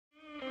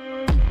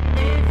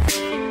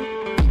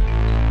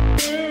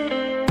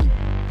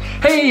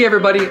Hey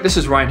everybody, this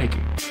is Ryan Hickey.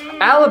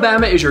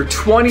 Alabama is your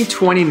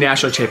 2020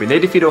 national champion. They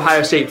defeat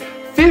Ohio State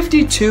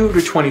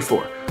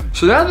 52-24.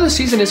 So now that the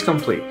season is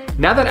complete,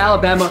 now that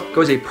Alabama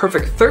goes a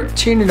perfect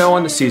 13-0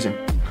 on the season,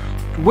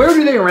 where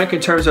do they rank in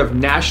terms of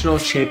national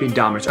champion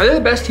dominance? Are they the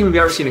best team we've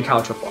ever seen in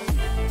college football?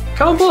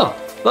 Comment below.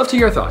 Love to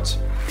hear your thoughts.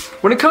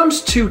 When it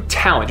comes to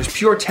talent, just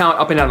pure talent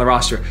up and down the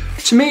roster,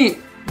 to me,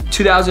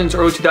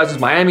 early 2000s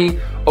Miami,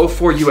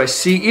 04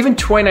 USC, even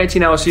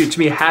 2019 LSU, to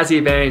me has the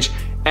advantage,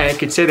 and I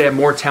could say they have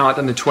more talent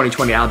than the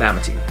 2020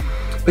 Alabama team.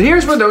 But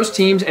here's where those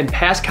teams and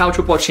past college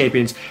football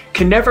champions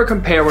can never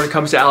compare when it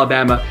comes to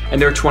Alabama and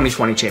their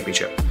 2020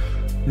 championship.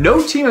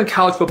 No team in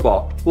college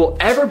football will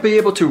ever be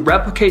able to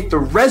replicate the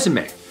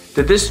resume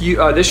that this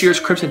year's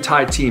Crimson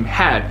Tide team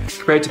had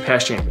compared to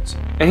past champions.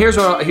 And here's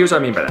what I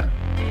mean by that.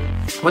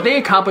 What they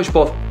accomplished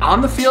both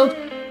on the field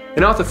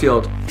and off the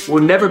field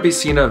will never be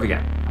seen of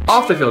again.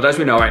 Off the field, as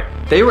we know, right,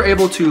 they were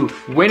able to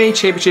win a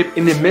championship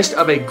in the midst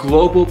of a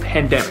global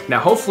pandemic. Now,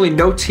 hopefully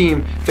no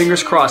team,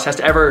 fingers crossed, has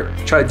to ever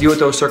try to deal with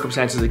those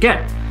circumstances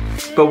again.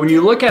 But when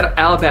you look at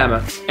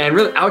Alabama, and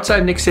really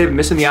outside Nick Saban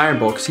missing the Iron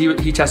Bowl because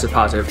he tested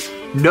positive,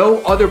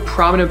 no other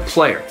prominent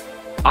player,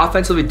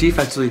 offensively,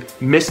 defensively,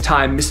 missed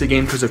the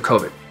game because of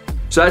COVID.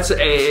 So that's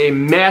a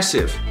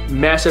massive,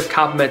 massive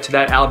compliment to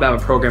that Alabama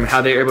program and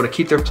how they were able to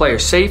keep their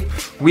players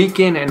safe week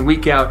in and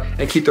week out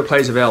and keep their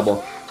players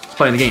available to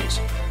play in the games.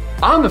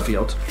 On the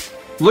field,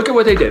 look at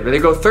what they did. They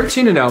go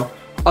 13-0,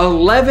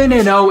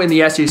 11-0 in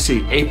the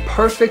SEC, a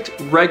perfect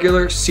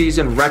regular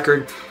season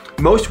record.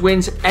 Most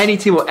wins any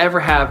team will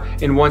ever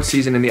have in one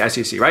season in the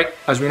SEC, right?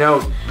 As we know,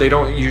 they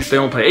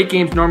don't play 8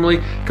 games normally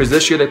because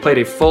this year they played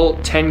a full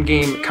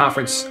 10-game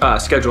conference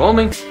schedule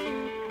only.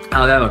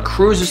 Alabama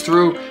cruises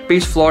through,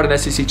 beats Florida in the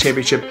SEC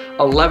championship,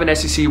 11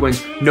 SEC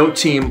wins. No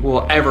team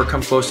will ever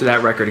come close to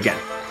that record again.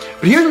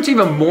 But here's what's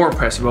even more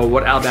impressive about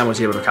what Alabama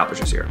was able to accomplish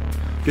this year.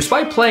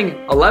 Despite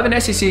playing 11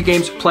 SEC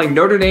games, playing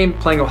Notre Dame,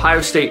 playing Ohio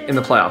State in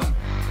the playoff,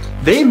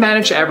 they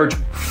managed to average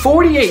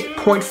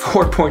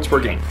 48.4 points per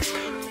game.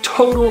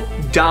 Total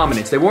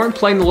dominance. They weren't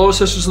playing the Little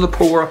Sisters of the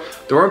Poor.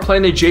 They weren't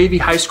playing the JV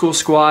high school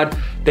squad.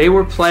 They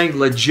were playing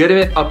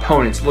legitimate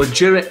opponents,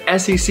 legitimate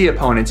SEC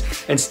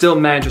opponents, and still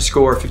managed to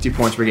score 50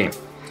 points per game.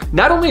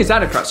 Not only is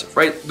that impressive,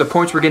 right? The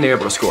points per game they're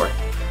able to score.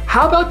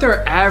 How about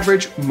their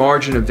average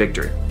margin of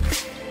victory?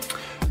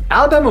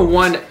 Alabama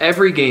won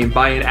every game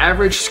by an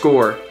average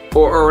score,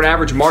 or an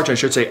average margin, I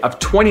should say, of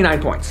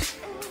 29 points.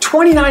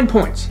 29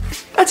 points.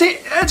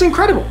 That's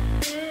incredible.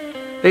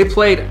 They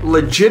played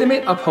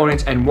legitimate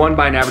opponents and won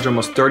by an average of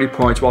almost 30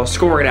 points while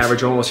scoring an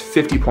average of almost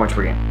 50 points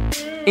per game.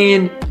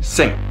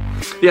 Insane.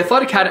 The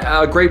Athletic had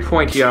a great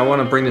point here. I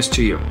want to bring this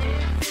to you.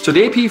 So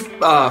the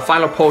AP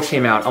final poll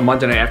came out on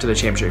Monday night after the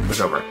championship was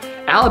over.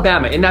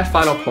 Alabama, in that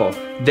final poll,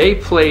 they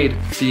played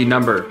the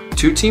number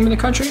 2 team in the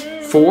country,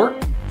 4,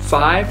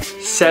 5,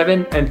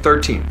 7, and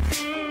 13.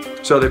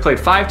 So they played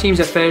 5 teams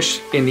that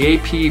finished in the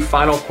AP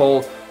final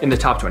poll in the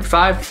top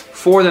 25.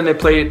 4 of them they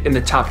played in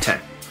the top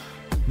 10.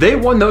 They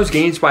won those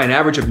games by an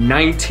average of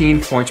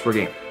 19 points per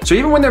game. So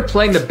even when they're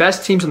playing the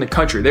best teams in the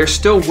country, they're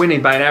still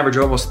winning by an average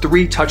of almost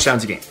 3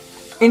 touchdowns a game.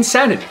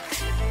 Insanity.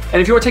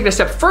 And if you want to take it a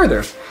step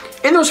further,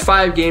 in those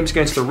 5 games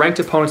against the ranked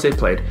opponents they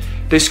played,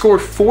 they scored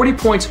 40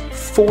 points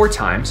 4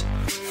 times,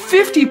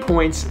 50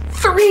 points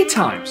 3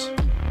 times.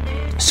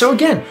 So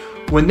again,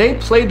 when they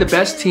played the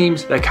best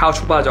teams that college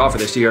football has to offer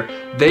this year,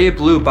 they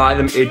blew by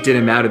them. It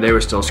didn't matter. They were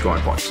still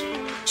scoring points.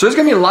 So there's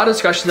going to be a lot of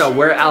discussions about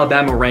where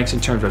Alabama ranks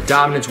in terms of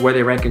dominance, where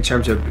they rank in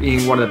terms of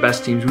being one of the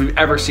best teams we've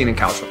ever seen in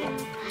college football.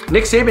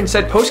 Nick Saban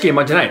said post-game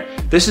Monday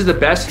night, this is the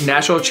best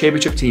national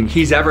championship team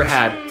he's ever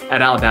had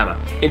at Alabama,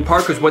 in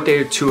part because what they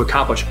had to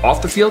accomplish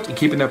off the field and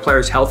keeping their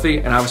players healthy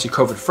and obviously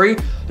COVID-free,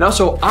 and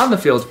also on the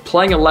field,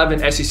 playing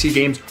 11 SEC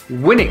games,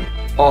 winning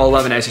all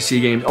 11 SEC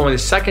games, only the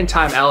second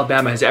time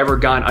Alabama has ever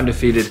gone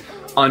undefeated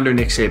under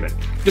Nick Saban.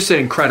 Just an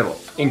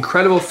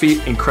incredible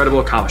feat, incredible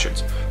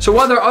accomplishments. So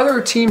while there are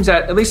other teams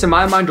that, at least in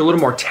my mind, are a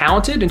little more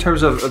talented in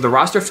terms of the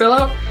roster fill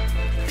out,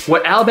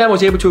 what Alabama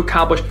was able to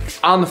accomplish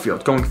on the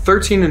field, going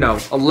 13-0,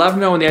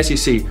 11-0 in the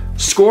SEC,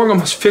 scoring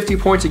almost 50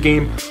 points a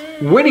game,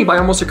 winning by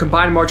almost a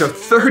combined margin of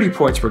 30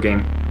 points per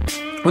game,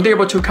 what they're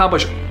able to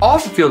accomplish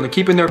off the field and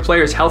keeping their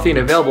players healthy and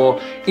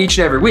available each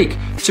and every week,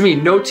 to me,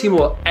 no team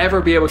will ever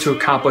be able to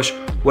accomplish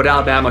what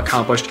Alabama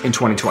accomplished in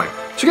 2020.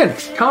 So again,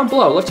 comment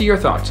below. I'd love to hear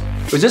your thoughts.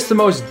 Was this the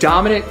most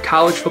dominant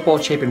college football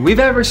champion we've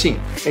ever seen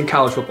in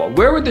college football?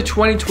 Where would the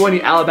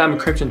 2020 Alabama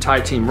Crimson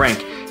Tide team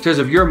rank in terms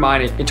of your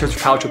mind, in terms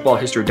of college football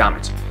history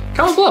dominance?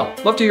 Comment below.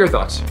 Love to hear your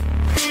thoughts.